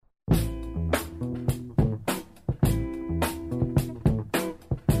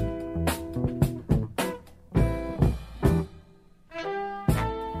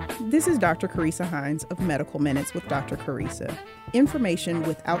This is Dr. Carissa Hines of Medical Minutes with Dr. Carissa. Information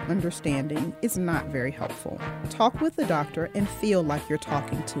without understanding is not very helpful. Talk with the doctor and feel like you're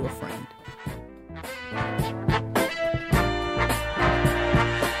talking to a friend.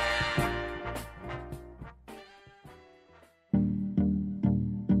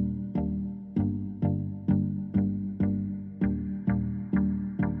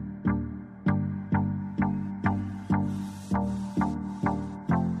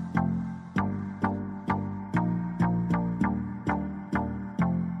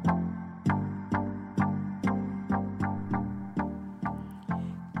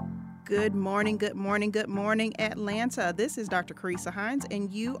 Good morning, Atlanta. This is Dr. Carissa Hines,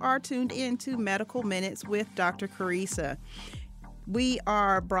 and you are tuned in to Medical Minutes with Dr. Carissa. We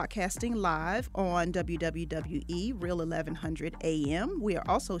are broadcasting live on WWWE Real 1100 AM. We are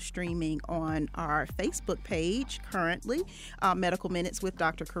also streaming on our Facebook page currently, Medical Minutes with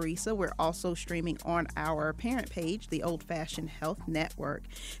Dr. Carissa. We're also streaming on our parent page, the Old Fashioned Health Network.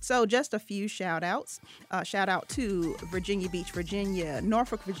 So just a few shout outs. Shout out to Virginia Beach, Virginia,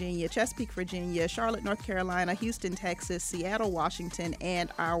 Norfolk, Virginia, Chesapeake, Virginia, Charlotte, North Carolina, Houston, Texas, Seattle, Washington,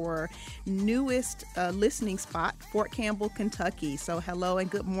 and our newest listening spot, Fort Campbell, Kentucky. So hello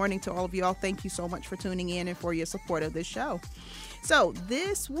and good morning to all of you all. Thank you so much for tuning in and for your support of this show. So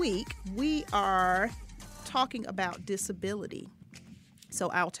this week we are talking about disability. So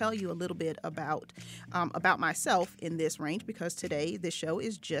I'll tell you a little bit about myself in this range because today this show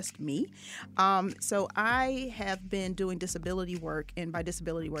is just me. So I have been doing disability work, and by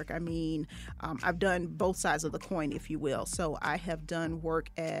disability work I mean I've done both sides of the coin, if you will. So I have done work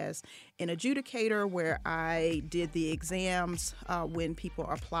as an adjudicator where I did the exams when people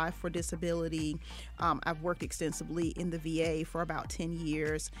apply for disability. I've worked extensively in the VA for about 10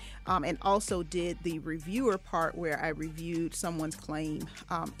 years and also did the reviewer part where I reviewed someone's claim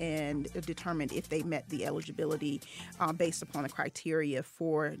and determined if they met the eligibility based upon the criteria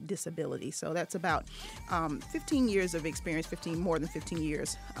for disability. So that's about 15 years of experience, more than 15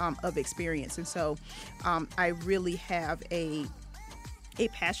 years of experience. And so I really have a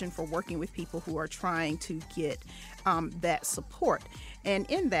passion for working with people who are trying to get that support. And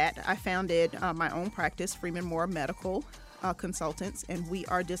in that, I founded my own practice, Freeman Moore Medical Consultants, and we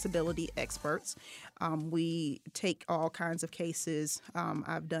are disability experts. We take all kinds of cases.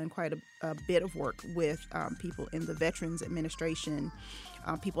 I've done quite a bit of work with people in the Veterans Administration,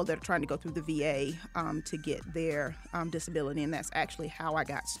 people that are trying to go through the VA to get their disability, and that's actually how I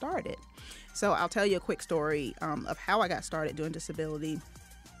got started. So I'll tell you a quick story of how I got started doing disability.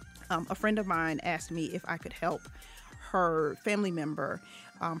 A friend of mine asked me if I could help her family member,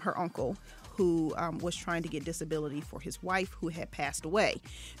 her uncle, who was trying to get disability for his wife who had passed away.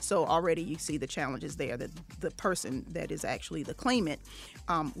 So already you see the challenges there, that the person that is actually the claimant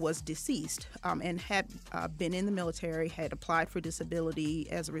was deceased and had been in the military, had applied for disability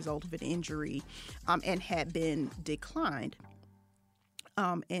as a result of an injury, and had been declined.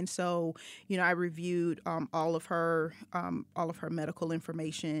 And so, I reviewed all of her medical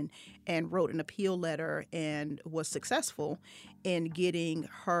information and wrote an appeal letter and was successful in getting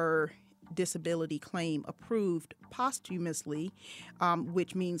her disability claim approved posthumously,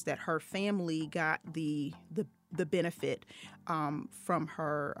 which means that her family got the benefit from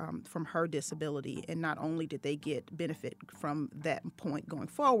her disability. And not only did they get benefit from that point going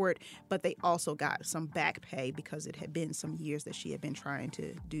forward, but they also got some back pay because it had been some years that she had been trying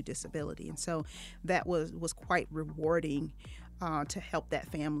to do disability. And so that was quite rewarding to help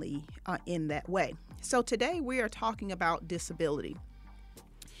that family in that way. So today we are talking about disability.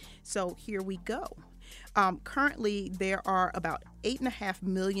 So here we go. Currently, there are about 8.5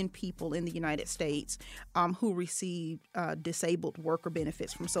 million people in the United States who receive disabled worker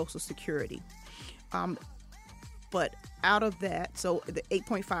benefits from Social Security. But out of that, so the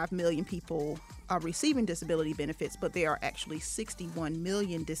 8.5 million people are receiving disability benefits, but there are actually 61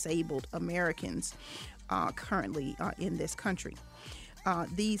 million disabled Americans currently in this country.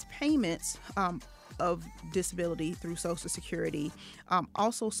 These payments of disability through Social Security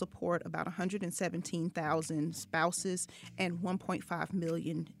also support about 117,000 spouses and 1.5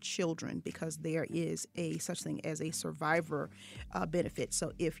 million children, because there is a such thing as a survivor benefit.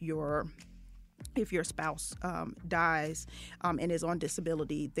 So if your spouse dies and is on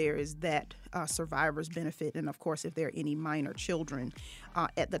disability, there is that survivor's benefit. And of course, if there are any minor children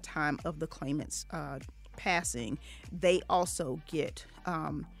at the time of the claimant's passing, they also get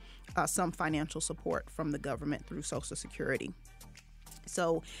some financial support from the government through Social Security.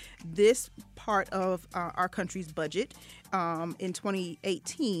 So this part of our country's budget in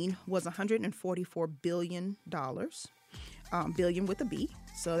 2018 was $144 billion. billion with a B.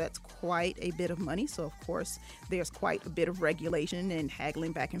 So that's quite a bit of money. So of course, there's quite a bit of regulation and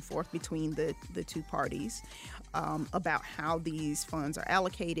haggling back and forth between the two parties about how these funds are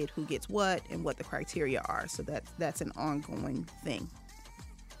allocated, who gets what, and what the criteria are. So that's an ongoing thing.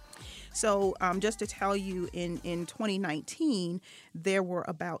 So just to tell you, in 2019, there were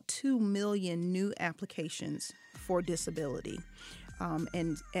about 2 million new applications for disability.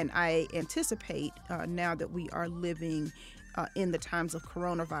 And I anticipate now that we are living in the times of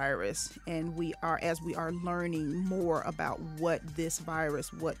coronavirus, and as we are learning more about what this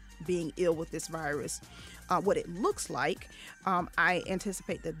virus, what being ill with this virus, what it looks like, I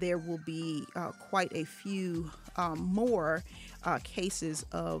anticipate that there will be quite a few more cases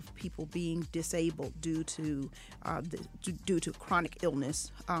of people being disabled due to chronic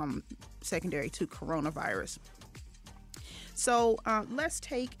illness secondary to coronavirus. So let's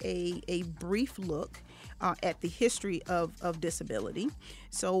take a brief look at the history of disability.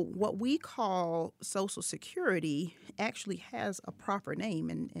 So what we call Social Security actually has a proper name,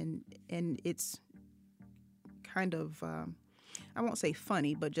 and it's kind of I won't say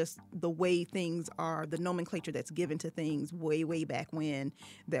funny, but just the way things are, the nomenclature that's given to things way back when,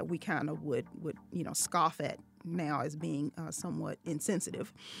 that we kind of would scoff at now as being somewhat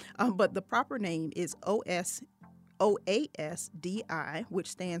insensitive. But the proper name is OASDI, which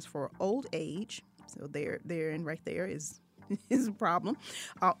stands for old age. So there and right there is a problem.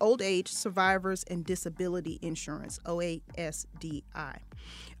 Old Age Survivors and Disability Insurance, OASDI.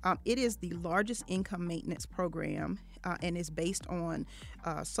 It is the largest income maintenance program and is based on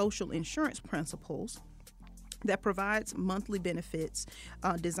social insurance principles that provides monthly benefits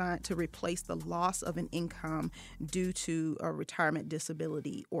designed to replace the loss of an income due to a retirement,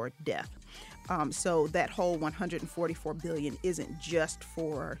 disability, or death. So that whole $144 billion isn't just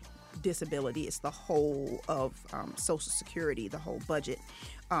for disability, it's the whole of Social Security, the whole budget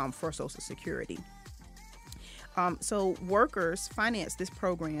for Social Security. So workers finance this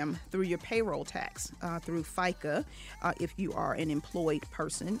program through your payroll tax, through FICA if you are an employed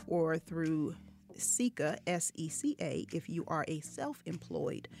person, or through SECA, S-E-C-A, if you are a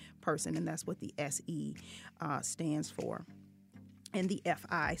self-employed person, and that's what the S-E stands for. And the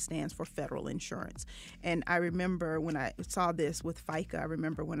F-I stands for federal insurance. And I remember when I saw this with FICA, I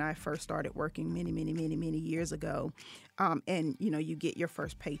remember when I first started working many years ago. And, you get your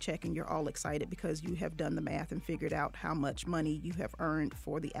first paycheck and you're all excited because you have done the math and figured out how much money you have earned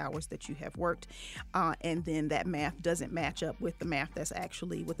for the hours that you have worked. And then that math doesn't match up with the math that's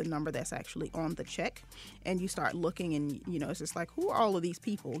actually, with the number that's actually on the check. And you start looking and, it's just like, who are all of these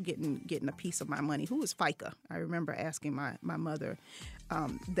people getting a piece of my money? Who is FICA? I remember asking my mother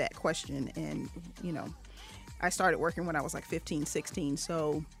that question. And, I started working when I was like 15, 16.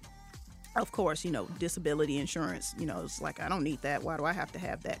 So of course, disability insurance, it's like, I don't need that. Why do I have to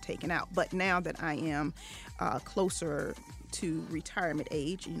have that taken out? But now that I am closer to retirement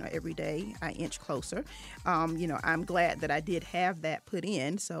age, every day I inch closer, I'm glad that I did have that put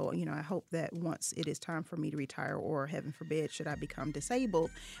in. So, I hope that once it is time for me to retire, or heaven forbid, should I become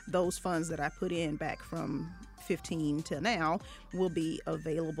disabled, those funds that I put in back from 15 to now will be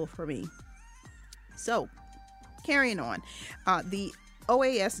available for me. So, carrying on, the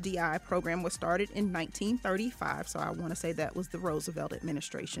OASDI program was started in 1935, so I want to say that was the Roosevelt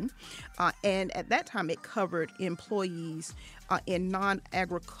administration. And at that time, it covered employees in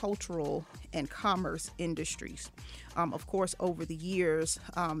non-agricultural and commerce industries. Of course, over the years,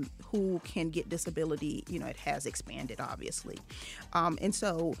 who can get disability, it has expanded, obviously. And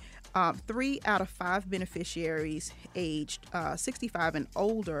so 3 out of 5 beneficiaries aged 65 and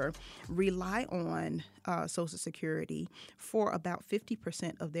older rely on Social Security for about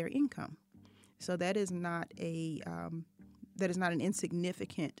 50% of their income. So that is not an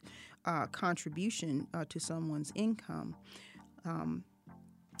insignificant contribution to someone's income.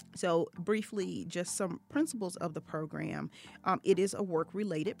 So briefly, just some principles of the program. It is a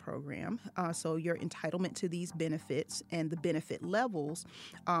work-related program, so your entitlement to these benefits and the benefit levels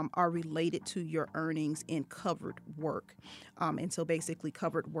are related to your earnings in covered work. And so basically,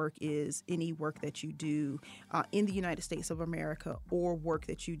 covered work is any work that you do in the United States of America, or work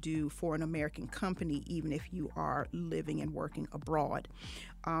that you do for an American company, even if you are living and working abroad.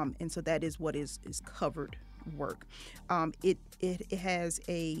 And so that is what is covered work. It has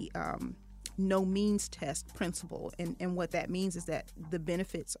a no means test principle, and what that means is that the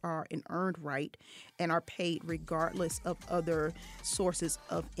benefits are an earned right and are paid regardless of other sources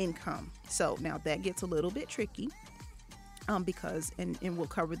of income. So now that gets a little bit tricky. Because, and we'll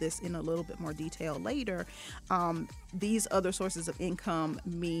cover this in a little bit more detail later, these other sources of income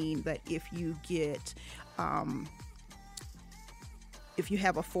mean that if you get if you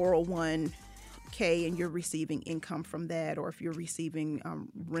have a 401k and you're receiving income from that, or if you're receiving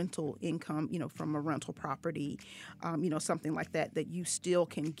rental income, from a rental property, something like that, that you still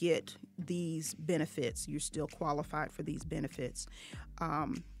can get these benefits. You're still qualified for these benefits.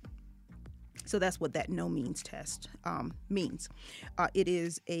 So that's what that no means test means. It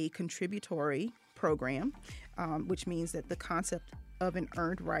is a contributory program, which means that the concept of an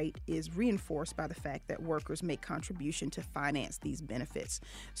earned right is reinforced by the fact that workers make contribution to finance these benefits.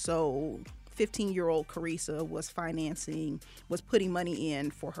 So 15-year-old Carissa was putting money in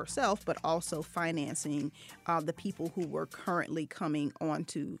for herself, but also financing the people who were currently coming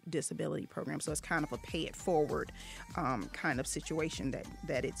onto disability programs. So it's kind of a pay it forward kind of situation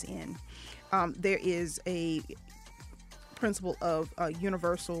that it's in. There is a principle of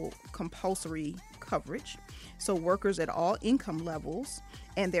universal compulsory coverage. So workers at all income levels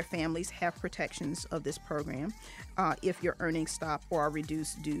and their families have protections of this program if your earnings stop or are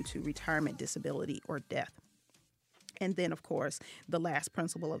reduced due to retirement, disability, or death. And then, of course, the last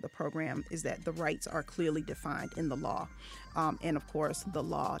principle of the program is that the rights are clearly defined in the law. And, of course, the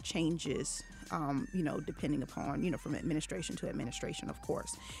law changes, depending upon, from administration to administration, of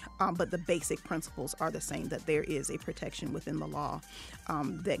course. But the basic principles are the same, that there is a protection within the law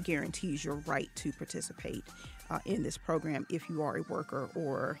that guarantees your right to participate in this program if you are a worker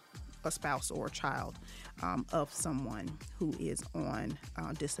or a spouse or a child of someone who is on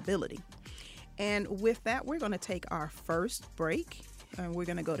disability. And with that, we're going to take our first break, and we're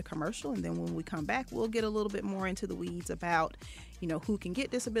going to go to commercial. And then when we come back, we'll get a little bit more into the weeds about, who can get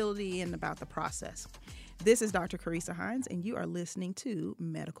disability and about the process. This is Dr. Carissa Hines, and you are listening to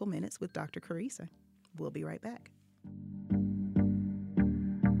Medical Minutes with Dr. Carissa. We'll be right back.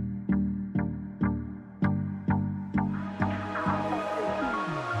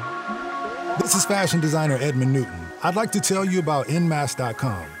 This is fashion designer Edmund Newton. I'd like to tell you about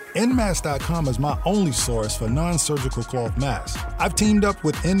nmask.com. nmask.com is my only source for non-surgical cloth masks. I've teamed up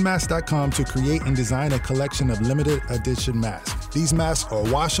with nmask.com to create and design a collection of limited edition masks. These masks are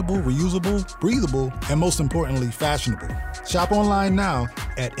washable, reusable, breathable, and most importantly, fashionable. Shop online now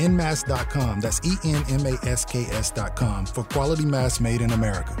at nmask.com. That's enmasks.com for quality masks made in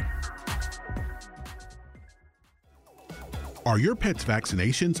America. Are your pets'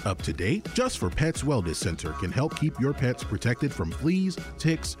 vaccinations up to date? Just for Pets Wellness Center can help keep your pets protected from fleas,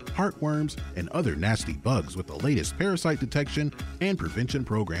 ticks, heartworms, and other nasty bugs with the latest parasite detection and prevention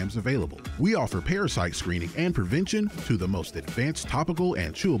programs available. We offer parasite screening and prevention to the most advanced topical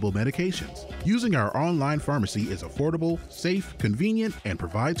and chewable medications. Using our online pharmacy is affordable, safe, convenient, and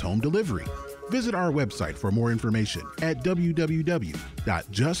provides home delivery. Visit our website for more information at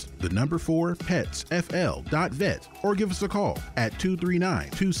www.just4petsfl.vet or give us a call at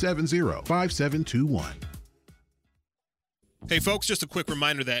 239-270-5721. Hey folks, just a quick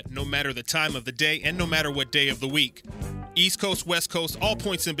reminder that no matter the time of the day and no matter what day of the week, East Coast, West Coast, all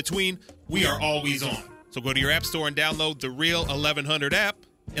points in between, we are always on. So go to your app store and download the Real 1100 app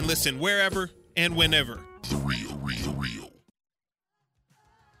and listen wherever and whenever. The Real.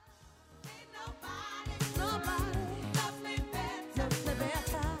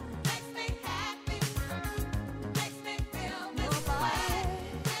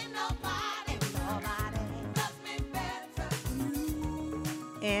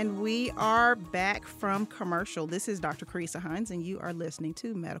 And we are back from commercial. This is Dr. Carissa Hines, and you are listening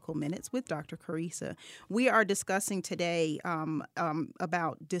to Medical Minutes with Dr. Carissa. We are discussing today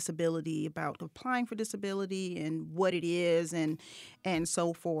about disability, about applying for disability and what it is and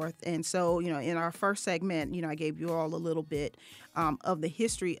so forth. And so, in our first segment, I gave you all a little bit of the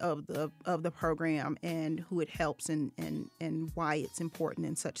history of the program and who it helps and why it's important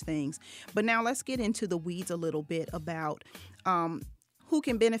and such things. But now let's get into the weeds a little bit about who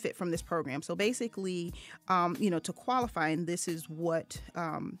can benefit from this program. So basically, to qualify, and this is what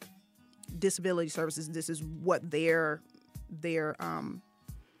disability services, this is what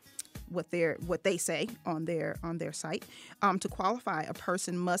what they say on their site. To qualify, a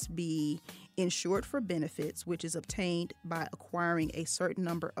person must be insured for benefits, which is obtained by acquiring a certain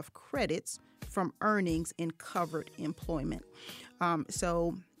number of credits from earnings in covered employment.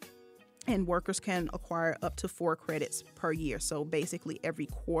 And workers can acquire up to 4 credits per year. So basically every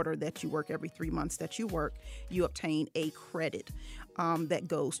quarter that you work, every 3 months that you work, you obtain a credit that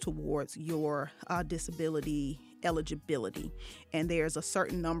goes towards your disability eligibility. And there's a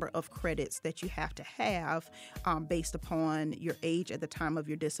certain number of credits that you have to have based upon your age at the time of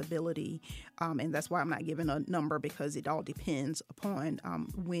your disability. And that's why I'm not giving a number, because it all depends upon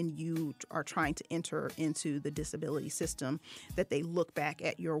when you are trying to enter into the disability system, that they look back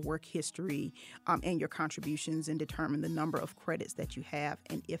at your work history and your contributions and determine the number of credits that you have,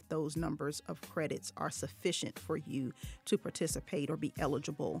 and if those numbers of credits are sufficient for you to participate or be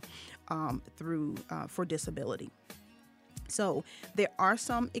eligible for disability. So there are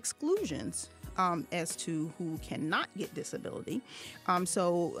some exclusions as to who cannot get disability.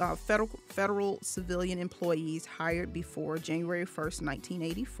 Federal civilian employees hired before January 1st,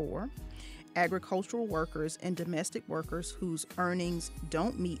 1984, agricultural workers and domestic workers whose earnings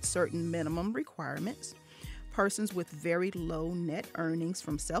don't meet certain minimum requirements, persons with very low net earnings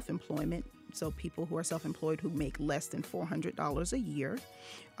from self-employment, so people who are self-employed who make less than $400 a year,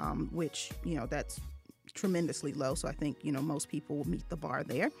 which, that's tremendously low. So I think, most people will meet the bar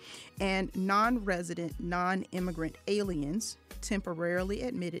there. And non-resident, non-immigrant aliens temporarily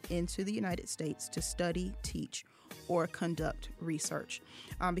admitted into the United States to study, teach, or conduct research.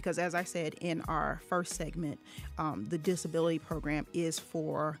 Because as I said in our first segment, the disability program is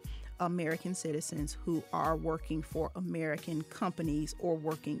for American citizens who are working for American companies or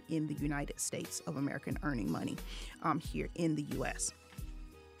working in the United States of America and earning money here in the U.S.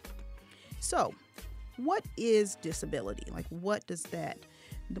 So, what is disability? Like, what does that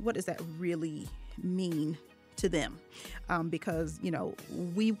really mean to them? Because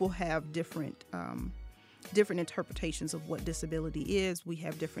we will have different interpretations of what disability is. We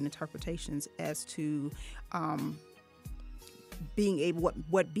have different interpretations as to being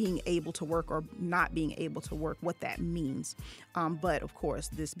able to work or not being able to work, what that means. But of course,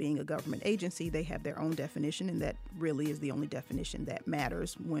 this being a government agency, they have their own definition, and that really is the only definition that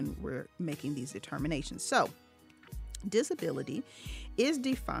matters when we're making these determinations. So, disability is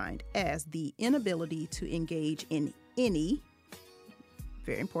defined as the inability to engage in any,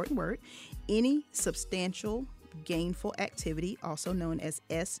 very important word, any substantial gainful activity, also known as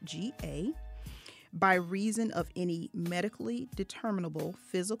SGA, by reason of any medically determinable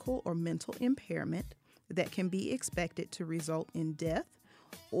physical or mental impairment that can be expected to result in death,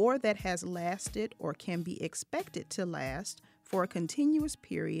 or that has lasted or can be expected to last for a continuous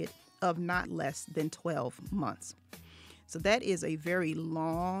period of not less than 12 months. So that is a very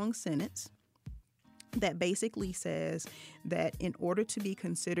long sentence that basically says that in order to be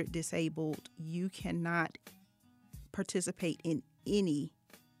considered disabled, you cannot participate in any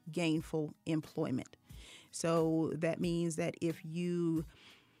gainful employment. So that means that if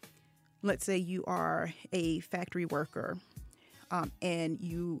let's say you are a factory worker and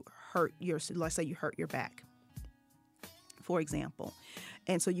let's say you hurt your back, for example,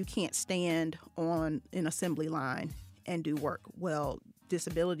 and so you can't stand on an assembly line and do work. Well,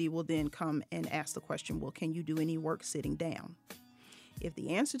 disability will then come and ask the question, well, can you do any work sitting down? If the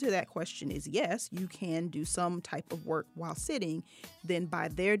answer to that question is yes, you can do some type of work while sitting, then by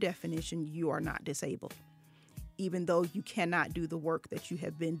their definition, you are not disabled. Even though you cannot do the work that you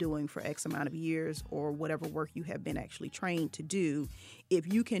have been doing for X amount of years or whatever work you have been actually trained to do,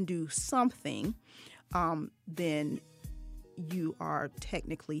 if you can do something, then you are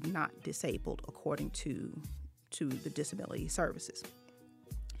technically not disabled according to the disability services.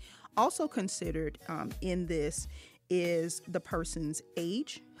 Also considered in this is the person's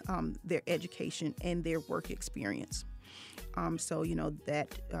age, their education, and their work experience. So that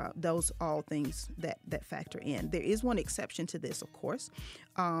those all things that factor in. There is one exception to this, of course,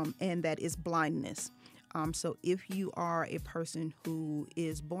 and that is blindness. So if you are a person who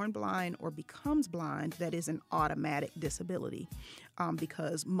is born blind or becomes blind, that is an automatic disability,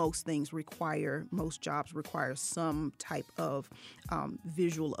 because most jobs require some type of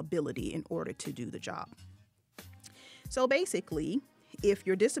visual ability in order to do the job. So basically, if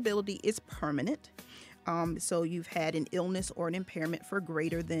your disability is permanent, so you've had an illness or an impairment for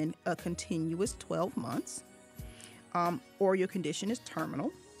greater than a continuous 12 months, or your condition is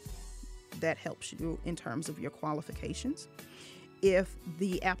terminal, that helps you in terms of your qualifications. If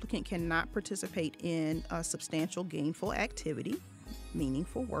the applicant cannot participate in a substantial gainful activity,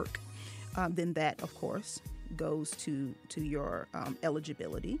 meaningful work, then that, of course, goes to your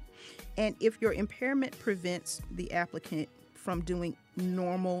eligibility. And if your impairment prevents the applicant from doing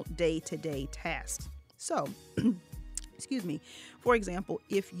normal day-to-day tasks. So, for example,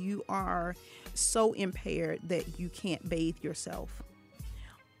 if you are so impaired that you can't bathe yourself,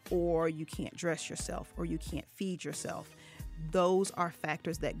 or you can't dress yourself, or you can't feed yourself, those are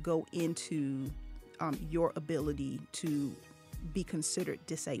factors that go into your ability to be considered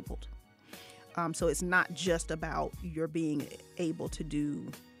disabled. So it's not just about your being able to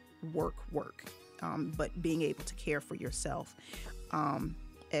do work, but being able to care for yourself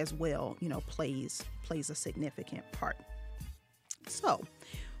as well, plays a significant part. So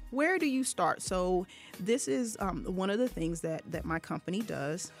where do you start? So this is one of the things that my company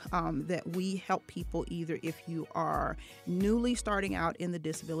does, that we help people either if you are newly starting out in the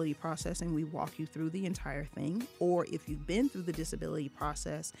disability process and we walk you through the entire thing, or if you've been through the disability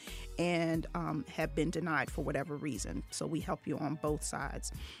process and have been denied for whatever reason. So we help you on both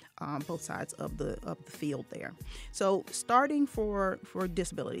sides of the field there. So starting for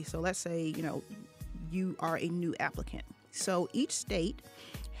disability. So let's say, you are a new applicant. So each state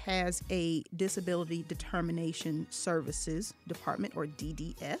has a Disability Determination Services Department, or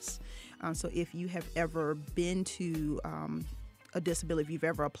DDS. So if you have ever been to a disability, if you've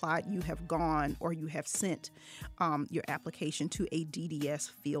ever applied, you have gone or you have sent your application to a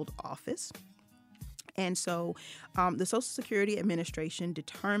DDS field office. And so the Social Security Administration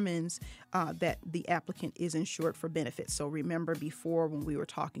determines that the applicant is insured for benefits. So remember before when we were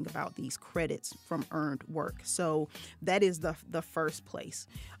talking about these credits from earned work. So that is the first place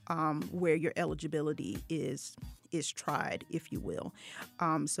where your eligibility is tried, if you will.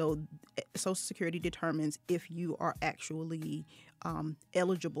 So Social Security determines if you are actually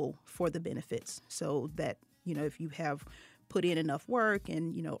eligible for the benefits. So that, if you have put in enough work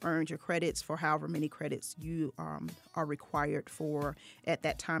and, earned your credits for however many credits you are required for at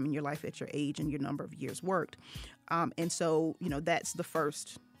that time in your life at your age and your number of years worked. And so, that's the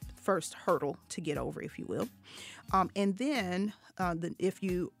first hurdle to get over, if you will. And then if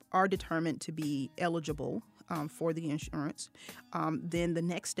you are determined to be eligible for the insurance, then the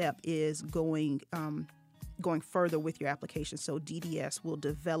next step is going further with your application. So DDS will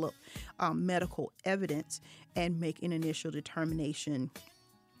develop medical evidence and make an initial determination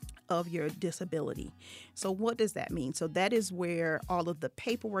of your disability. So what does that mean? So that is where all of the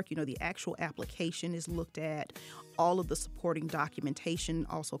paperwork, the actual application is looked at, all of the supporting documentation,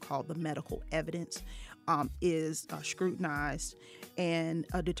 also called the medical evidence, is scrutinized, and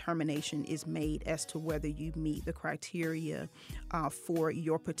a determination is made as to whether you meet the criteria for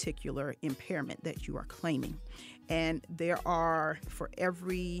your particular impairment that you are claiming. And there are, for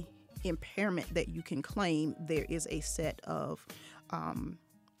every impairment that you can claim, there is a set of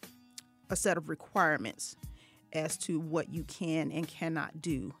requirements as to what you can and cannot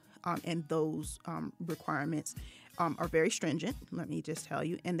do. And those requirements are very stringent, let me just tell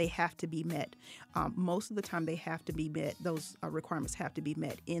you, and they have to be met. Most of the time they have to be met, those requirements have to be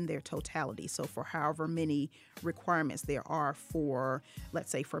met in their totality. So for however many requirements there are for,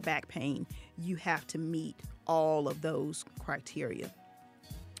 let's say, for back pain, you have to meet all of those criteria.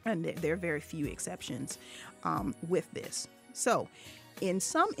 And there are very few exceptions with this. So in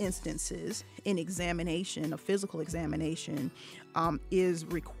some instances, an examination, a physical examination, is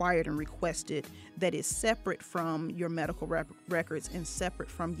required and requested that is separate from your medical records and separate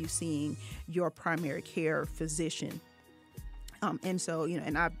from you seeing your primary care physician. And so,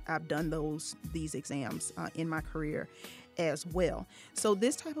 and I've done these exams in my career as well. So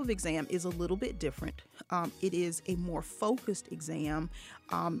this type of exam is a little bit different. It is a more focused exam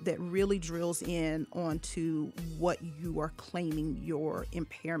that really drills in onto what you are claiming your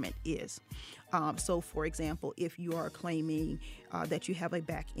impairment is. So for example, if you are claiming that you have a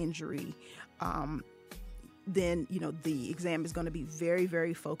back injury, then, the exam is going to be very,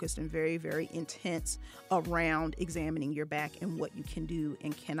 very focused and very, very intense around examining your back and what you can do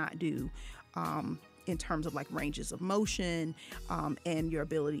and cannot do in terms of like ranges of motion and your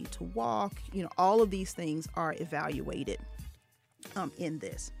ability to walk. All of these things are evaluated in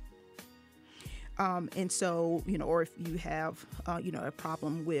this. And so, or if you have, a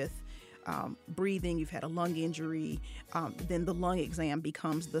problem with breathing, you've had a lung injury, then the lung exam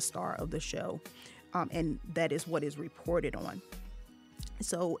becomes the star of the show. And that is what is reported on.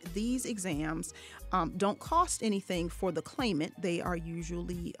 So these exams don't cost anything for the claimant. They are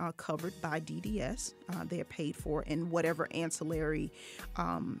usually covered by DDS. They are paid for, and whatever ancillary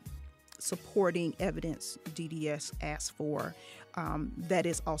supporting evidence DDS asks for, that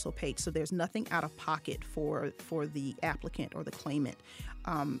is also paid. So there's nothing out of pocket for the applicant or the claimant,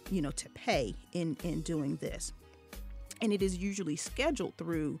 to pay in doing this. And it is usually scheduled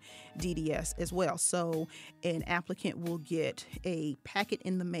through DDS as well. So an applicant will get a packet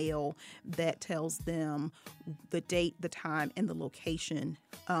in the mail that tells them the date, the time, and the location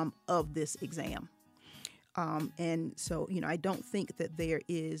of this exam. And so, I don't think that there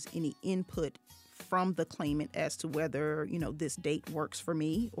is any input from the claimant as to whether, this date works for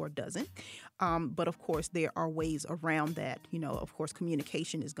me or doesn't. But of course, there are ways around that. Of course,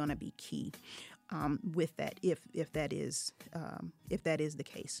 communication is going to be key with that if that is the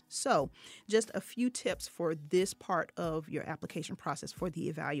case. So just a few tips for this part of your application process for the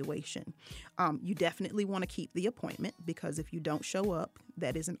evaluation. You definitely want to keep the appointment, because if you don't show up,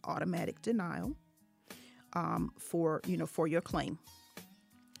 that is an automatic denial for your claim,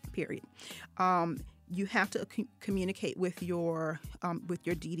 period. You have to communicate with your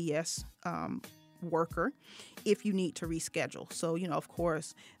DDS worker if you need to reschedule. So, of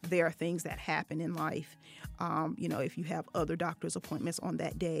course, there are things that happen in life. If you have other doctor's appointments on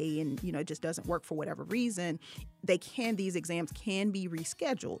that day and, it just doesn't work for whatever reason, these exams can be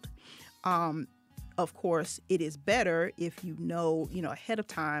rescheduled. Of course, it is better if you know ahead of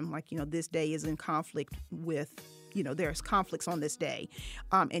time, like, this day is in conflict with, there's conflicts on this day,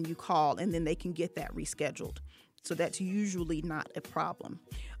 and you call, and then they can get that rescheduled. So that's usually not a problem.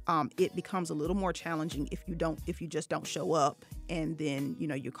 It becomes a little more challenging if you just don't show up, and then,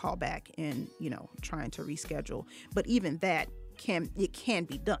 you call back and, trying to reschedule. But even that can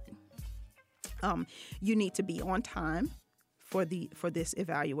be done. You need to be on time for this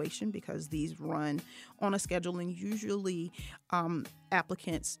evaluation, because these run on a schedule, and usually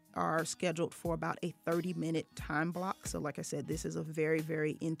applicants are scheduled for about a 30-minute time block. So like I said, this is a very,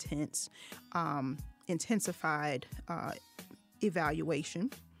 very intensified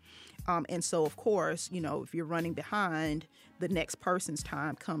evaluation. And so, of course, if you're running behind, the next person's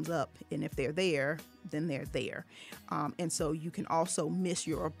time comes up, and if they're there, then they're there. And so you can also miss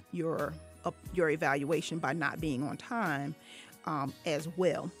your evaluation by not being on time as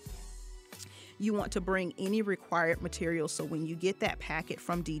well. You want to bring any required materials. So when you get that packet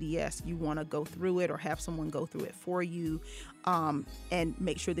from DDS, you want to go through it or have someone go through it for you, and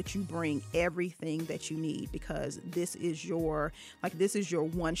make sure that you bring everything that you need, because this is your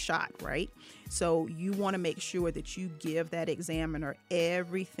one shot, right? So you want to make sure that you give that examiner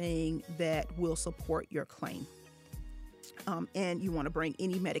everything that will support your claim. And you want to bring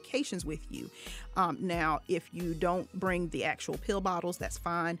any medications with you. Now, if you don't bring the actual pill bottles, that's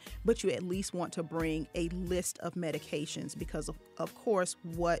fine, but you at least want to bring a list of medications, because of course,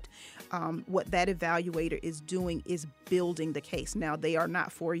 what that evaluator is doing is building the case. Now, they are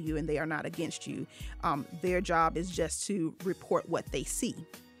not for you and they are not against you. Their job is just to report what they see.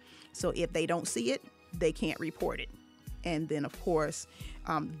 So if they don't see it, they can't report it. And then, of course,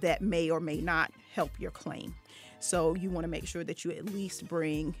 that may or may not help your claim. So you want to make sure that you at least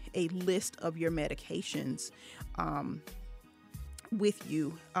bring a list of your medications with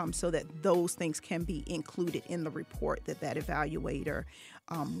you, so that those things can be included in the report that evaluator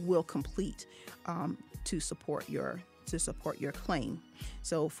will complete to support your claim.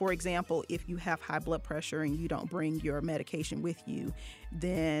 So, for example, if you have high blood pressure and you don't bring your medication with you,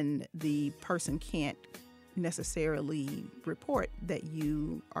 then the person can't necessarily report that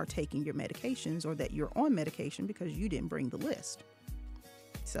you are taking your medications or that you're on medication, because you didn't bring the list.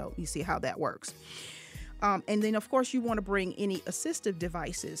 So you see how that works. And then, of course, you want to bring any assistive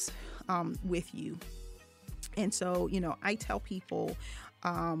devices with you. And so, I tell people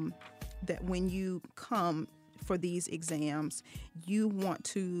that when you come for these exams, you want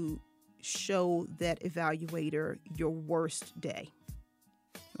to show that evaluator your worst day.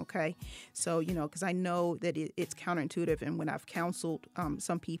 Okay, so, because I know that it's counterintuitive, and when I've counseled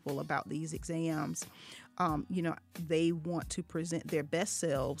some people about these exams, they want to present their best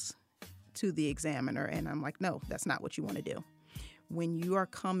selves to the examiner, and I'm like, no, that's not what you want to do. When you are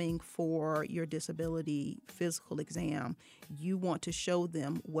coming for your disability physical exam, you want to show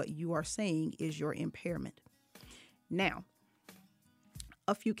them what you are saying is your impairment. Now,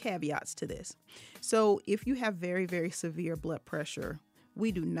 a few caveats to this. So if you have very, very severe blood pressure,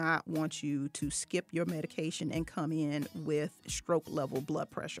 we do not want you to skip your medication and come in with stroke level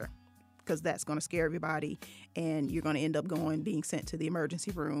blood pressure, because that's going to scare everybody, and you're going to end up being sent to the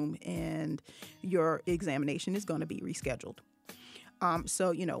emergency room, and your examination is going to be rescheduled.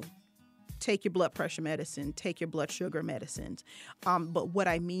 So, take your blood pressure medicine, take your blood sugar medicines. But what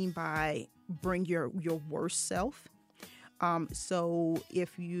I mean by bring your worst self, so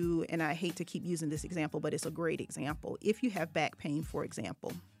if you, and I hate to keep using this example, but it's a great example. If you have back pain, for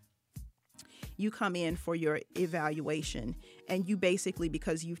example, you come in for your evaluation, and you basically,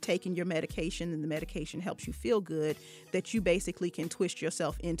 because you've taken your medication and the medication helps you feel good, that you basically can twist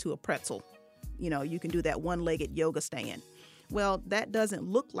yourself into a pretzel. You can do that one-legged yoga stand. Well, that doesn't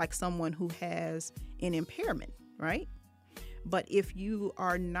look like someone who has an impairment, right? But if you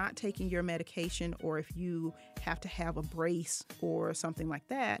are not taking your medication, or if you have to have a brace or something like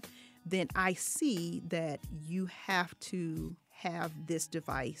that, then I see that you have to have this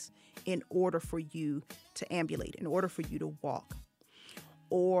device in order for you to ambulate, in order for you to walk.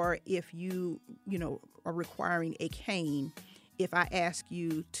 Or if you are requiring a cane, if I ask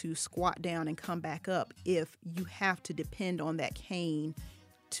you to squat down and come back up, if you have to depend on that cane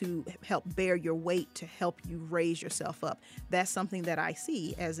to help bear your weight, to help you raise yourself up, that's something that I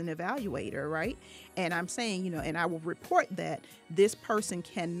see as an evaluator, right? And I'm saying, and I will report that this person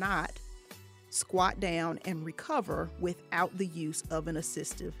cannot squat down and recover without the use of an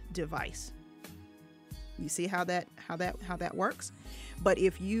assistive device. You see how that works? But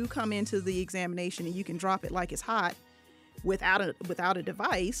if you come into the examination and you can drop it like it's hot without a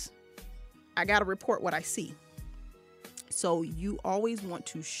device, I got to report what I see. So you always want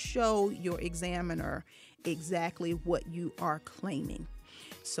to show your examiner exactly what you are claiming.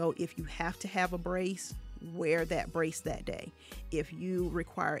 So if you have to have a brace, wear that brace that day. If you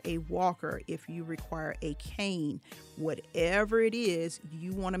require a walker, if you require a cane, whatever it is,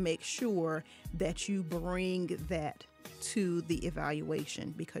 you want to make sure that you bring that to the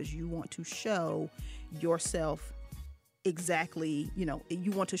evaluation, because you want to show yourself exactly,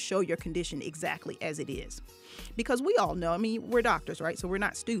 you want to show your condition exactly as it is. Because we all know, we're doctors, right? So we're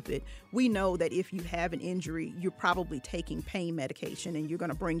not stupid. We know that if you have an injury, you're probably taking pain medication, and you're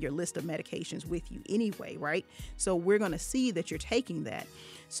going to bring your list of medications with you anyway, right? So we're going to see that you're taking that.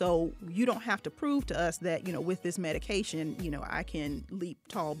 So you don't have to prove to us that, with this medication, I can leap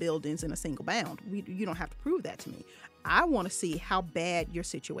tall buildings in a single bound. You don't have to prove that to me. I want to see how bad your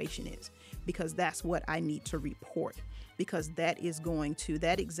situation is, because that's what I need to report. Because that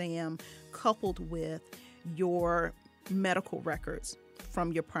exam, coupled with your medical records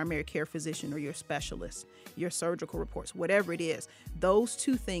from your primary care physician or your specialist, your surgical reports, whatever it is, those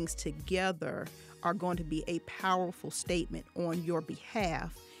two things together are going to be a powerful statement on your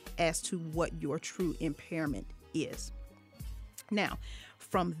behalf as to what your true impairment is. Now,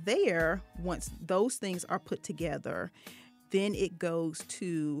 from there, once those things are put together, then it goes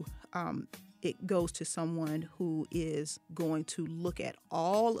to someone who is going to look at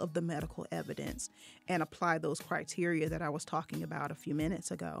all of the medical evidence and apply those criteria that I was talking about a few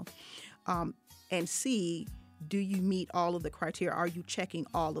minutes ago, and see, do you meet all of the criteria? Are you checking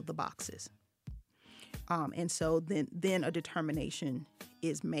all of the boxes? And so then a determination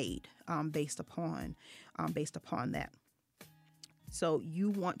is made based upon that. So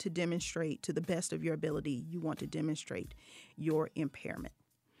you want to demonstrate, to the best of your ability, you want to demonstrate your impairment.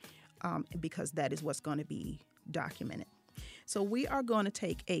 Because that is what's going to be documented. So we are going to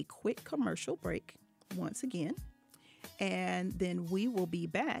take a quick commercial break once again, and then we will be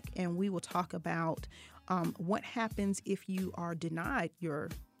back and we will talk about what happens if you are denied your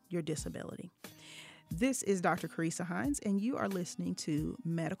disability. This is Dr. Carissa Hines, and you are listening to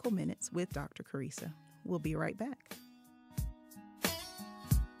Medical Minutes with Dr. Carissa. We'll be right back.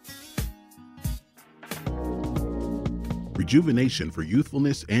 Rejuvenation for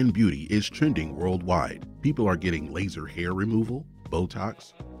youthfulness and beauty is trending worldwide. People are getting laser hair removal,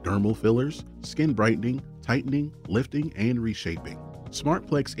 Botox, dermal fillers, skin brightening, tightening, lifting, and reshaping.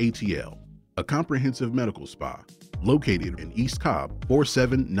 SmartPlex ATL, a comprehensive medical spa located in East Cobb,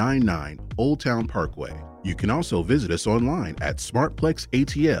 4799 Old Town Parkway. You can also visit us online at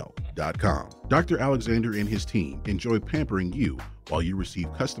smartplexatl.com. Dr. Alexander and his team enjoy pampering you while you receive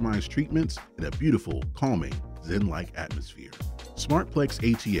customized treatments in a beautiful, calming, Zen-like atmosphere. SmartPlex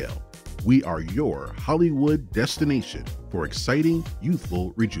ATL. We are your Hollywood destination for exciting,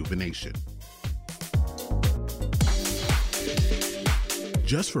 youthful rejuvenation.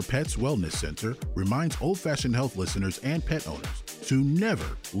 Just for Pets Wellness Center reminds Old Fashioned Health listeners and pet owners to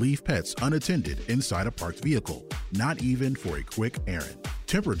never leave pets unattended inside a parked vehicle, not even for a quick errand.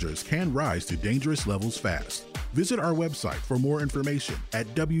 Temperatures can rise to dangerous levels fast. Visit our website for more information at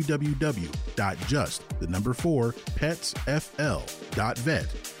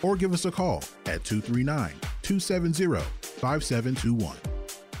www.just4petsfl.vet or give us a call at 239-270-5721.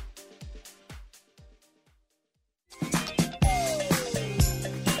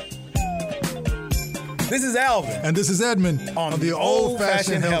 This is Alvin. And this is Edmund on the Old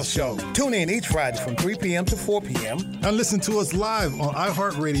Fashioned Health Show. Tune in each Friday from 3 p.m. to 4 p.m. And listen to us live on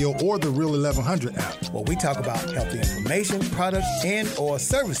iHeartRadio or the Real 1100 app, where we talk about healthy information, products, and or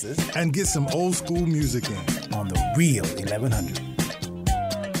services. And get some old school music in. On the Real 1100.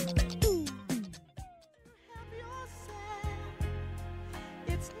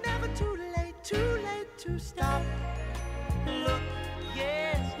 It's never too late to stop. Look,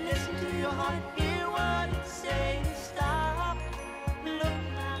 yes, listen to your heart.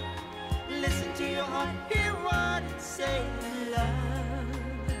 Hear what it say, love.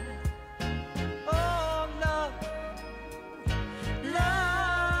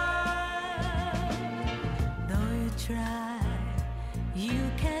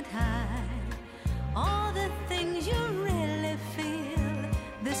 can't hide all the things you really feel.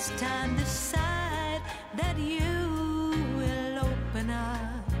 This time decide that you will open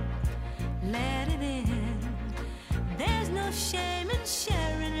up, let it in. There's no shame in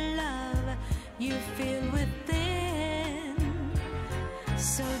sharing love you feel within.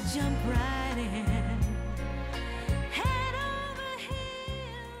 So jump right in, head over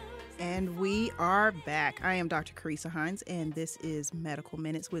heels. And we are back. I am Dr. Carissa Hines, and this is Medical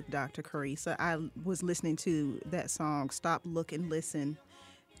Minutes with Dr. Carissa. I was listening to that song, Stop, Look, and Listen.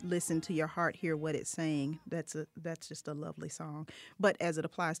 Listen to your heart, hear what it's saying. That's just a lovely song. But as it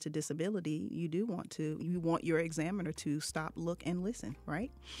applies to disability, you want your examiner to stop, look, and listen,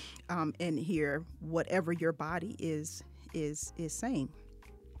 right? And hear whatever your body is saying.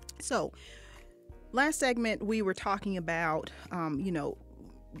 So, last segment we were talking about,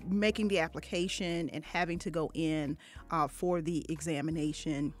 making the application and having to go in for the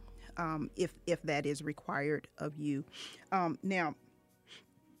examination if that is required of you. Now,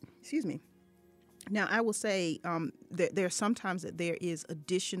 I will say there's sometimes that there is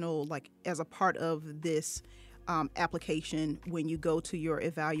additional, like as a part of this application, when you go to your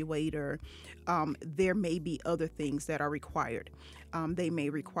evaluator, there may be other things that are required. They may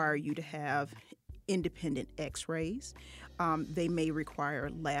require you to have independent x-rays. They may require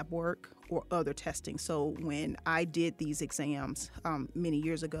lab work or other testing. So when I did these exams many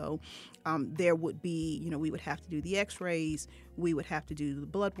years ago, there would be, we would have to do the x-rays, we would have to do the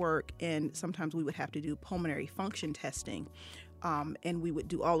blood work, and sometimes we would have to do pulmonary function testing. And we would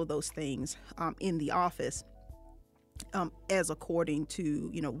do all of those things in the office. As according to,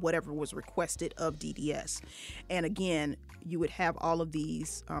 whatever was requested of DDS. And again, you would have all of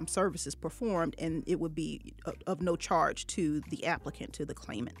these services performed, and it would be of no charge to the applicant, to the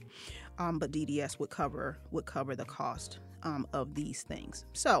claimant. But DDS would cover the cost of these things.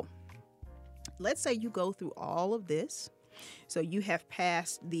 So let's say you go through all of this. So you have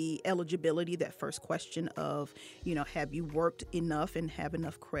passed the eligibility, that first question of, have you worked enough and have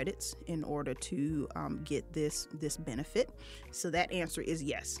enough credits in order to get this benefit? So that answer is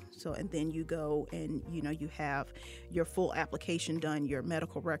yes. So, and then you go and, you have your full application done, your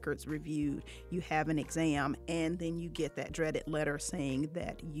medical records reviewed, you have an exam, and then you get that dreaded letter saying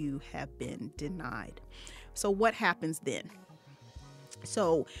that you have been denied. So what happens then?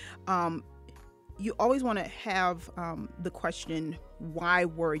 So, you always want to have the question, why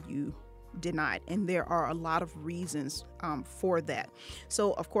were you denied? And there are a lot of reasons for that.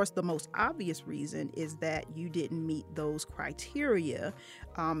 So, of course, the most obvious reason is that you didn't meet those criteria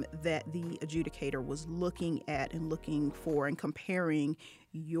that the adjudicator was looking at and looking for and comparing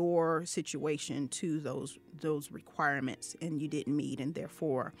your situation to those requirements, and you didn't meet, and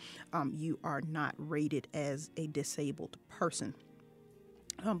therefore you are not rated as a disabled person.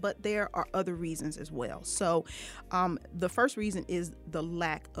 But there are other reasons as well. So the first reason is the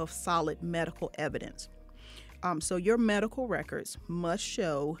lack of solid medical evidence. So your medical records must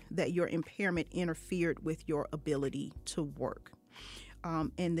show that your impairment interfered with your ability to work.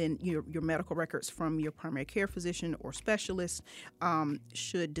 And then your medical records from your primary care physician or specialist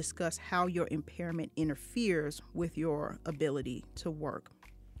should discuss how your impairment interferes with your ability to work.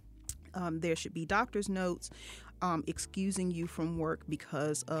 There should be doctor's notes excusing you from work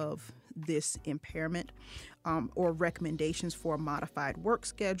because of this impairment, or recommendations for a modified work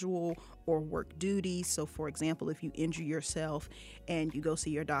schedule or work duties. So, for example, if you injure yourself and you go see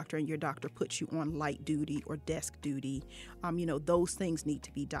your doctor and your doctor puts you on light duty or desk duty, those things need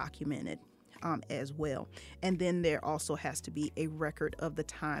to be documented as well. And then there also has to be a record of the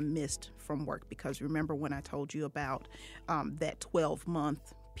time missed from work, because remember when I told you about that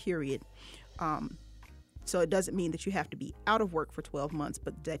 12-month period. So it doesn't mean that you have to be out of work for 12 months,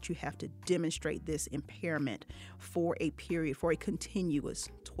 but that you have to demonstrate this impairment for a period, for a continuous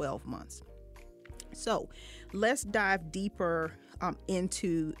 12 months. So let's dive deeper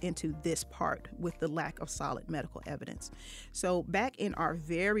into this part with the lack of solid medical evidence. So back in our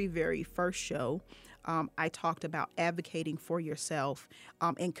very, very first show, I talked about advocating for yourself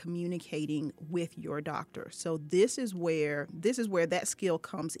and communicating with your doctor. So this is where that skill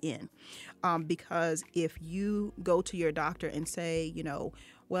comes in, because if you go to your doctor and say,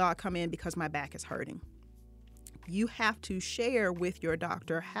 well, I come in because my back is hurting, you have to share with your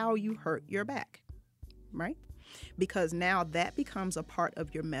doctor how you hurt your back, right? Because now that becomes a part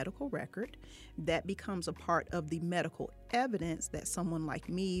of your medical record. That becomes a part of the medical evidence that someone like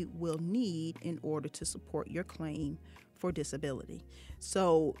me will need in order to support your claim for disability.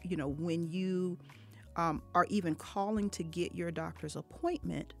 So, when you are even calling to get your doctor's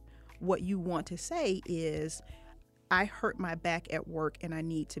appointment, what you want to say is, I hurt my back at work and I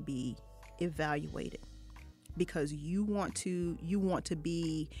need to be evaluated, because you want to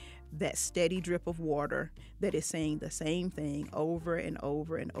be that steady drip of water that is saying the same thing over and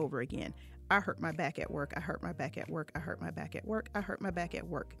over and over again. I hurt my back at work. I hurt my back at work. I hurt my back at work. I hurt my back at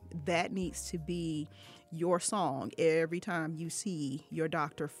work. That needs to be your song every time you see your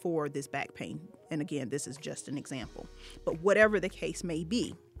doctor for this back pain. And again, this is just an example. But whatever the case may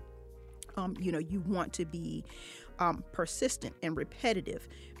be, you want to be persistent and repetitive,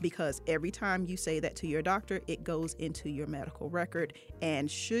 because every time you say that to your doctor, it goes into your medical record. And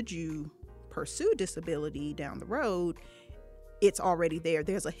should you pursue disability down the road, it's already there.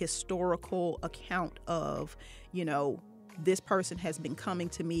 There's a historical account of, this person has been coming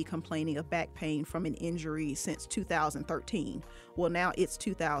to me complaining of back pain from an injury since 2013. Well, now it's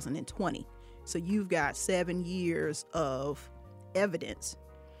 2020. So you've got 7 years of evidence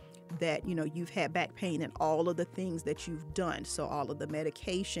that, you've had back pain and all of the things that you've done. So all of the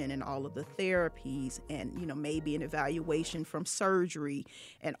medication and all of the therapies and, maybe an evaluation from surgery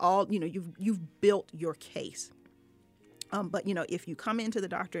and all, you've built your case. But, if you come into the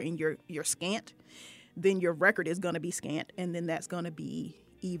doctor and you're scant, then your record is going to be scant. And then that's going to be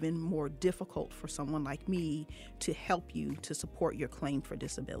even more difficult for someone like me to help you to support your claim for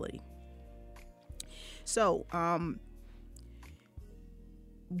disability. So,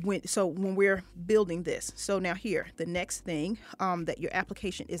 when we're building this, so now here, the next thing, that your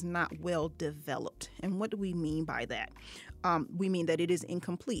application is not well developed. And what do we mean by that? We mean that it is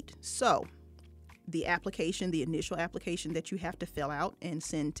incomplete. So the application, the initial application that you have to fill out and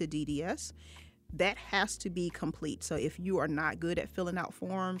send to DDS, that has to be complete. So if you are not good at filling out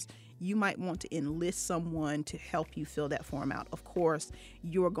forms, you might want to enlist someone to help you fill that form out. Of course,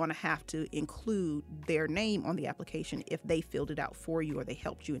 you're going to have to include their name on the application if they filled it out for you or they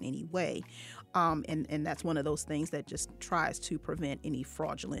helped you in any way. And that's one of those things that just tries to prevent any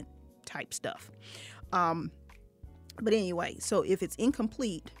fraudulent type stuff. But anyway, so if it's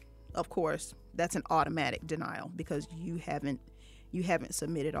incomplete, of course, that's an automatic denial, because you haven't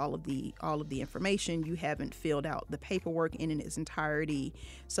submitted all of the information. You haven't filled out the paperwork in its entirety.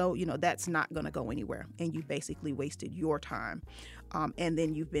 So, that's not going to go anywhere. And you basically wasted your time. And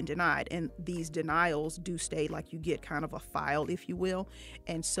then you've been denied. And these denials do stay, like you get kind of a file, if you will.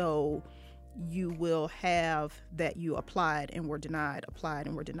 And so you will have that you applied and were denied, applied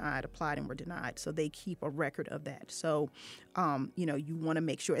and were denied, applied and were denied. So they keep a record of that. So, you want to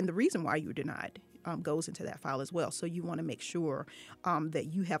make sure, and the reason why you were denied goes into that file as well. So you want to make sure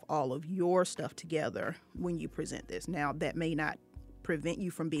that you have all of your stuff together when you present this. Now, that may not prevent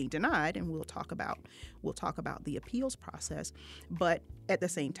you from being denied, and we'll talk about the appeals process. But at the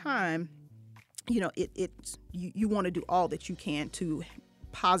same time, you want to do all that you can to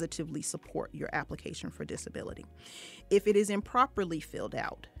positively support your application for disability. If it is improperly filled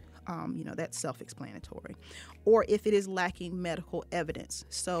out, that's self-explanatory. Or if it is lacking medical evidence.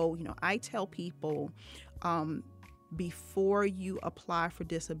 So, I tell people, before you apply for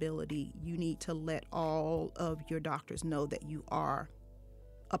disability, you need to let all of your doctors know that you are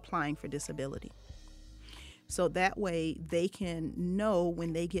applying for disability. So that way they can know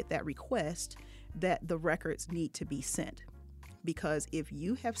when they get that request that the records need to be sent. Because if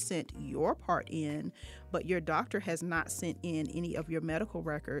you have sent your part in, but your doctor has not sent in any of your medical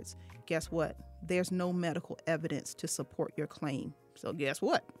records, guess what? There's no medical evidence to support your claim. So guess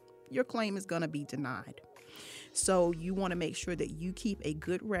what? Your claim is going to be denied. So you want to make sure that you keep a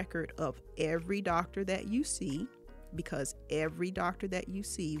good record of every doctor that you see, because every doctor that you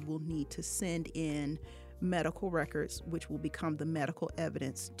see will need to send in medical records, which will become the medical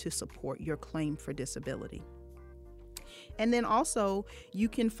evidence to support your claim for disability. And then also you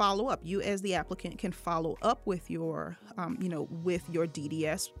can follow up. You as the applicant can follow up with your, with your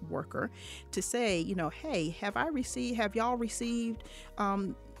DDS worker to say, hey, have y'all received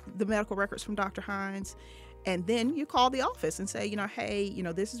the medical records from Dr. Hines? And then you call the office and say, hey,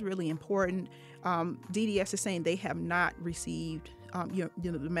 this is really important. DDS is saying they have not received,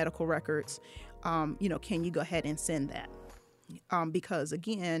 the medical records. Can you go ahead and send that? Because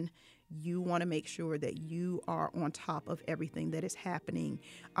again, you want to make sure that you are on top of everything that is happening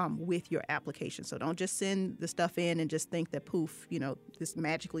with your application. So don't just send the stuff in and just think that poof, this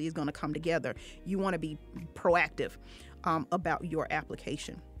magically is going to come together. You want to be proactive about your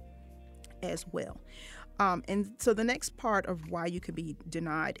application as well. And so the next part of why you could be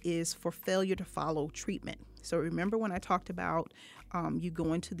denied is for failure to follow treatment. So remember when I talked about you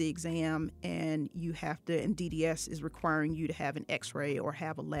going to the exam and you have to, and DDS is requiring you to have an x-ray or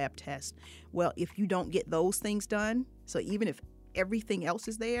have a lab test. Well, if you don't get those things done, so even if everything else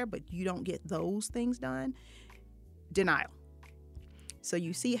is there, but you don't get those things done, denial. So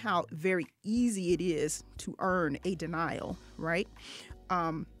you see how very easy it is to earn a denial, right?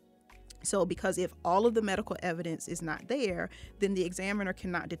 So because if all of the medical evidence is not there, then the examiner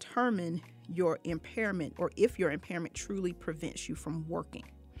cannot determine your impairment or if your impairment truly prevents you from working.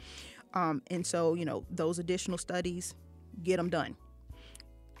 And so, those additional studies, get them done.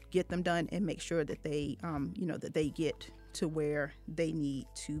 Get them done and make sure that they, that they get to where they need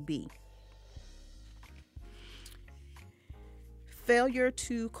to be. Failure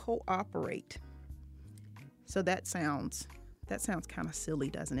to cooperate. So that sounds kind of silly,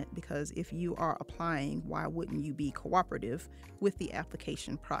 doesn't it? Because if you are applying, why wouldn't you be cooperative with the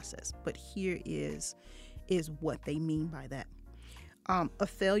application process? But here is what they mean by that. A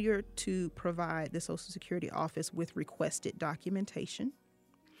failure to provide the Social Security office with requested documentation.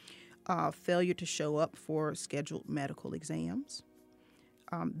 Failure to show up for scheduled medical exams.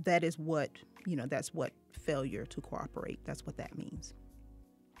 That is what, that's what failure to cooperate, that's what that means.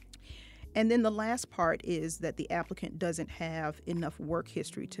 And then the last part is that the applicant doesn't have enough work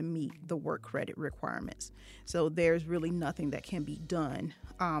history to meet the work credit requirements. So there's really nothing that can be done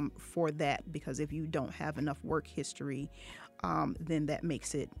for that, because if you don't have enough work history, then that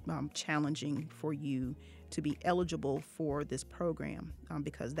makes it challenging for you to be eligible for this program,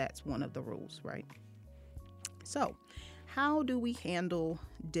 because that's one of the rules, right? So how do we handle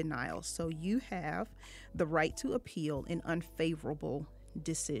denials? So you have the right to appeal an unfavorable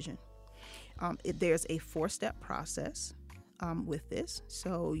decision. There's a 4-step process with this.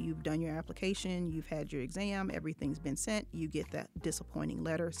 So you've done your application, you've had your exam, everything's been sent, you get that disappointing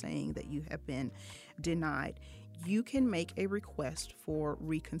letter saying that you have been denied. You can make a request for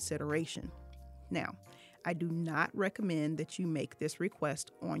reconsideration. Now, I do not recommend that you make this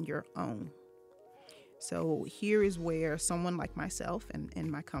request on your own. So here is where someone like myself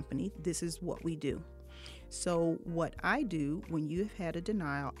and my company, this is what we do. So what I do when you've had a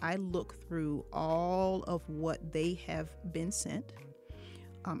denial, I look through all of what they have been sent.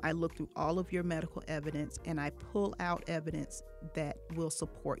 I look through all of your medical evidence and I pull out evidence that will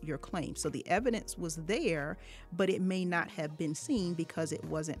support your claim. So the evidence was there, but it may not have been seen because it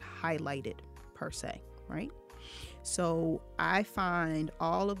wasn't highlighted per se, right? So I find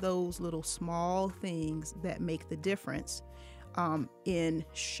all of those little small things that make the difference in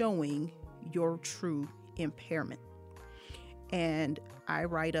showing your true impairment. And I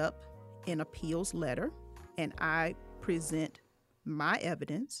write up an appeals letter and I present my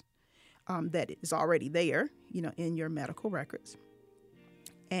evidence that is already there, in your medical records,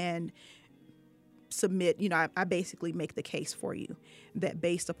 and submit, I basically make the case for you that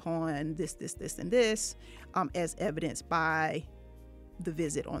based upon this, and this, as evidenced by the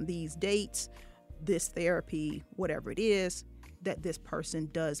visit on these dates, this therapy, whatever it is, that this person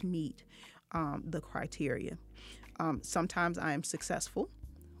does meet the criteria. Sometimes I am successful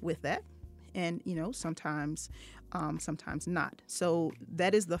with that, and sometimes not. So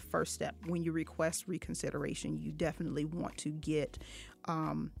that is the first step. When you request reconsideration, you definitely want to get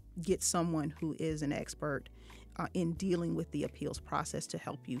someone who is an expert in dealing with the appeals process to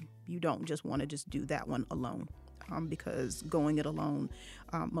help you. You don't just want to just do that one alone, because going it alone,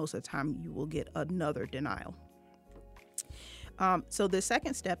 most of the time you will get another denial. So the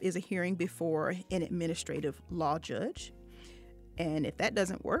second step is a hearing before an administrative law judge. And if that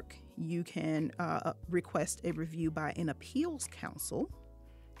doesn't work, you can request a review by an appeals counsel.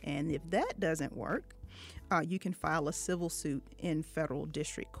 And if that doesn't work, you can file a civil suit in federal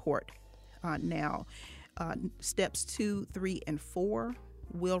district court. Now, steps 2, 3, and 4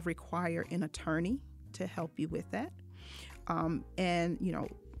 will require an attorney to help you with that. And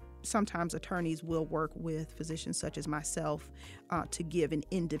sometimes attorneys will work with physicians such as myself to give an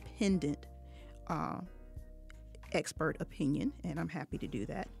independent expert opinion, and I'm happy to do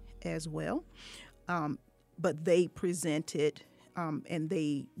that as well. But they present it, and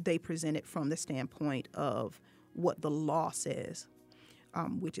they present it from the standpoint of what the law says,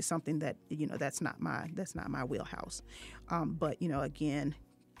 which is something that that's not my wheelhouse. But again,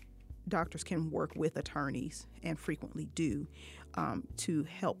 doctors can work with attorneys and frequently do to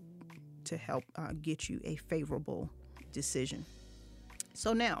help get you a favorable decision.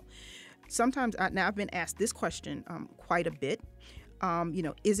 So now, sometimes I've been asked this question quite a bit.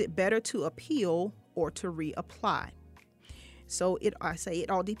 Is it better to appeal or to reapply? So I say it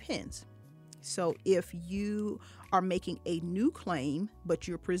all depends. So if you are making a new claim, but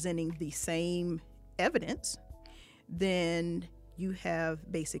you're presenting the same evidence, then you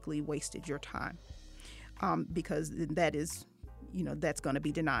have basically wasted your time, because that is, that's going to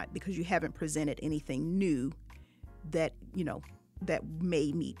be denied because you haven't presented anything new that, that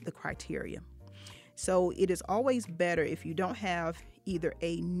may meet the criteria. So it is always better if you don't have either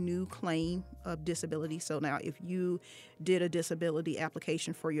a new claim of disability. So now if you did a disability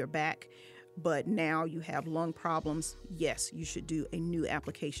application for your back, but now you have lung problems, yes, you should do a new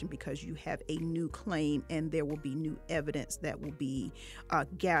application because you have a new claim and there will be new evidence that will be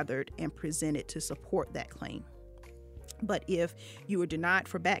gathered and presented to support that claim. But if you were denied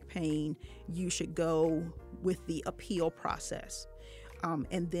for back pain, you should go with the appeal process.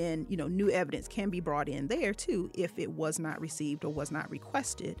 And then, new evidence can be brought in there too if it was not received or was not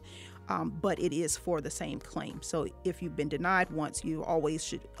requested, but it is for the same claim. So if you've been denied once, you always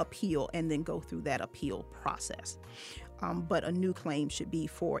should appeal and then go through that appeal process. But a new claim should be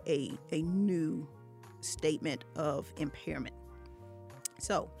for a new statement of impairment.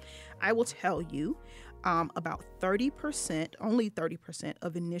 So I will tell you about 30%, only 30%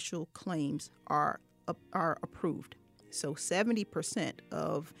 of initial claims are approved. So 70%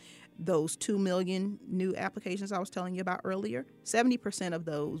 of those 2 million new applications I was telling you about earlier, 70% of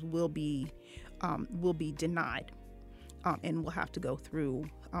those will be denied, and will have to go through,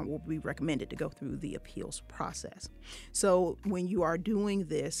 will be recommended to go through the appeals process. So when you are doing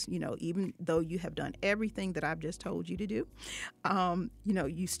this, even though you have done everything that I've just told you to do,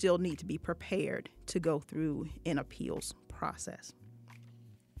 you still need to be prepared to go through an appeals process.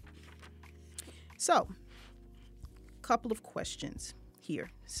 So, couple of questions here.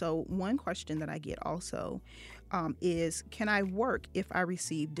 So one question that I get also is, can I work if I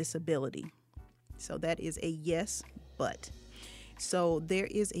receive disability? So that is a yes, but. So there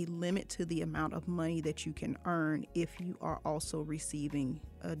is a limit to the amount of money that you can earn if you are also receiving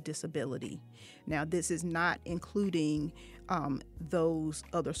a disability. Now, this is not including those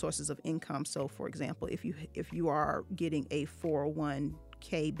other sources of income. So for example, if you are getting a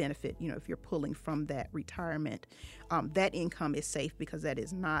 401k benefit, if you're pulling from that retirement, that income is safe because that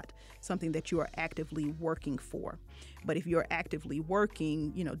is not something that you are actively working for. But if you're actively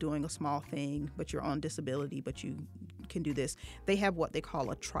working, doing a small thing, but you're on disability, but you can do this, they have what they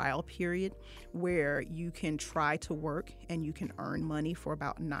call a trial period where you can try to work and you can earn money for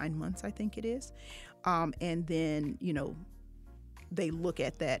about 9 months, I think it is. And then, they look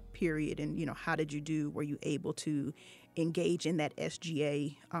at that period and, how did you do? Were you able to engage in that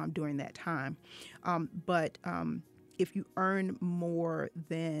SGA during that time? But if you earn more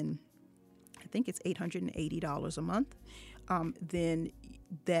than, I think it's $880 a month, then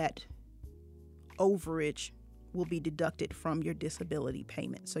that overage will be deducted from your disability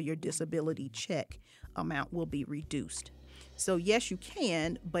payment. So your disability check amount will be reduced. So yes, you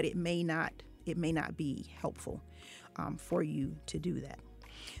can, but it may not be helpful for you to do that.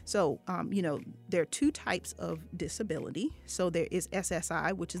 So, there are two types of disability. So there is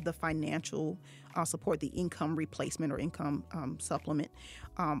SSI, which is the financial support, the income replacement or income supplement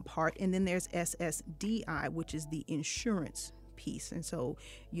part. And then there's SSDI, which is the insurance piece. And so,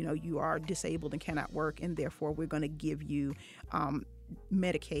 you are disabled and cannot work, and therefore we're going to give you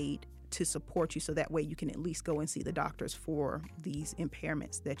Medicaid to support you so that way you can at least go and see the doctors for these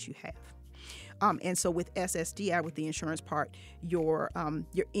impairments that you have. And so with SSDI, with the insurance part, your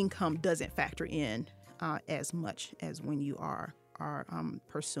income doesn't factor in as much as when you are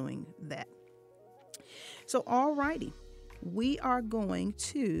pursuing that. So, all righty. We are going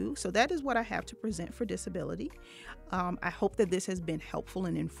to, so that is what I have to present for disability. I hope that this has been helpful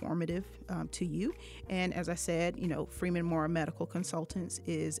and informative to you. And as I said, Freeman Mora Medical Consultants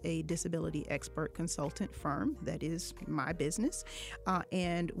is a disability expert consultant firm. That is my business.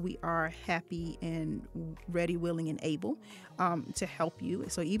 And we are happy and ready, willing, and able to help you.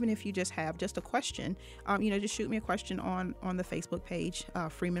 So even if you just have just a question, just shoot me a question on the Facebook page,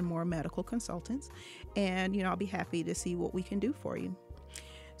 Freeman Mora Medical Consultants. And, I'll be happy to see what we can do for you.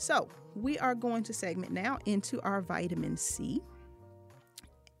 So we are going to segment now into our vitamin C.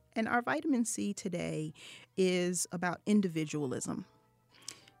 And our vitamin C today is about individualism.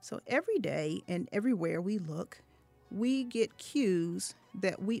 So every day and everywhere we look, we get cues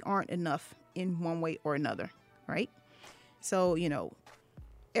that we aren't enough in one way or another, right? So,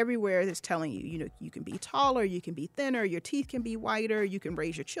 everywhere it's telling you, you can be taller, you can be thinner, your teeth can be whiter, you can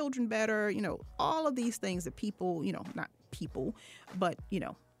raise your children better, all of these things that people, not people, but,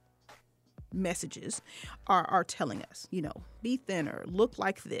 messages are telling us, be thinner, look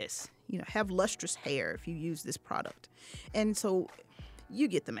like this, have lustrous hair if you use this product. And so you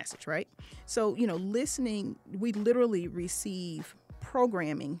get the message, right? So, listening, we literally receive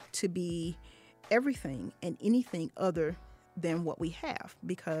programming to be everything and anything other than what we have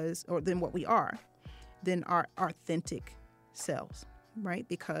than what we are, than our authentic selves, right?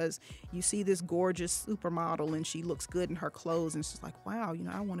 Because you see this gorgeous supermodel and she looks good in her clothes and it's just like, wow,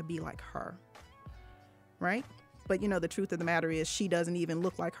 I want to be like her. right? But, the truth of the matter is she doesn't even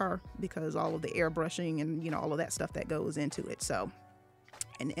look like her because all of the airbrushing and, all of that stuff that goes into it. So,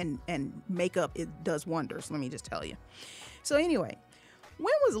 and makeup, it does wonders, let me just tell you. So anyway,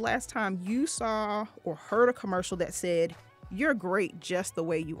 when was the last time you saw or heard a commercial that said, "You're great just the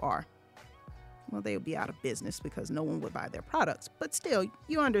way you are"? Well, they would be out of business because no one would buy their products. But still,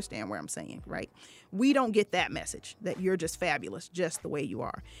 you understand where I'm saying, right? We don't get that message that you're just fabulous just the way you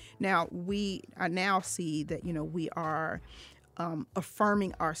are. Now, I now see that, we are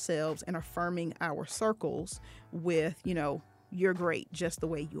affirming ourselves and affirming our circles with, you're great just the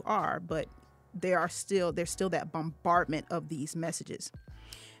way you are. But there's still that bombardment of these messages.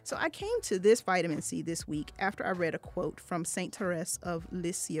 So I came to this vitamin C this week after I read a quote from Saint Therese of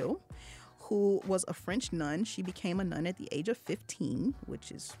Lisieux, who was a French nun. She became a nun at the age of 15,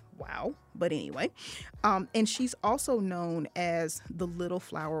 which is wow. But anyway, and she's also known as the little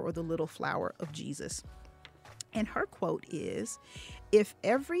flower or the little flower of Jesus. And her quote is, "If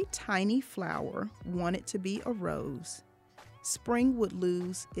every tiny flower wanted to be a rose, spring would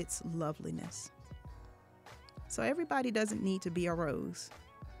lose its loveliness." So everybody doesn't need to be a rose.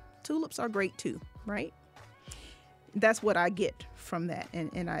 Tulips are great too, right? That's what I get from that.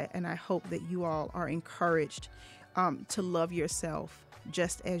 And I hope that you all are encouraged to love yourself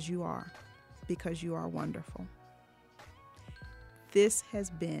just as you are, because you are wonderful. This has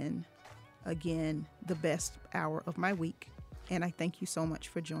been, again, the best hour of my week. And I thank you so much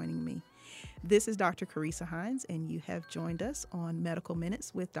for joining me. This is Dr. Carissa Hines, and you have joined us on Medical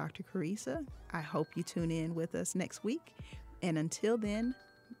Minutes with Dr. Carissa. I hope you tune in with us next week. And until then,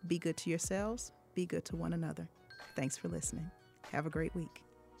 be good to yourselves, be good to one another. Thanks for listening. Have a great week.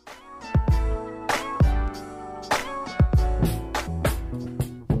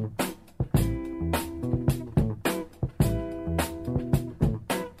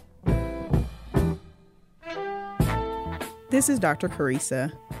 This is Dr.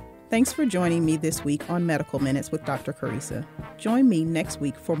 Carissa. Thanks for joining me this week on Medical Minutes with Dr. Carissa. Join me next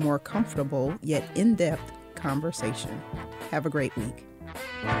week for more comfortable yet in-depth conversation. Have a great week.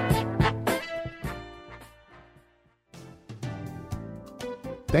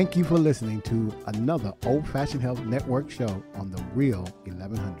 Thank you for listening to another Old Fashioned Health Network show on the Real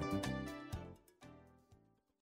 1100.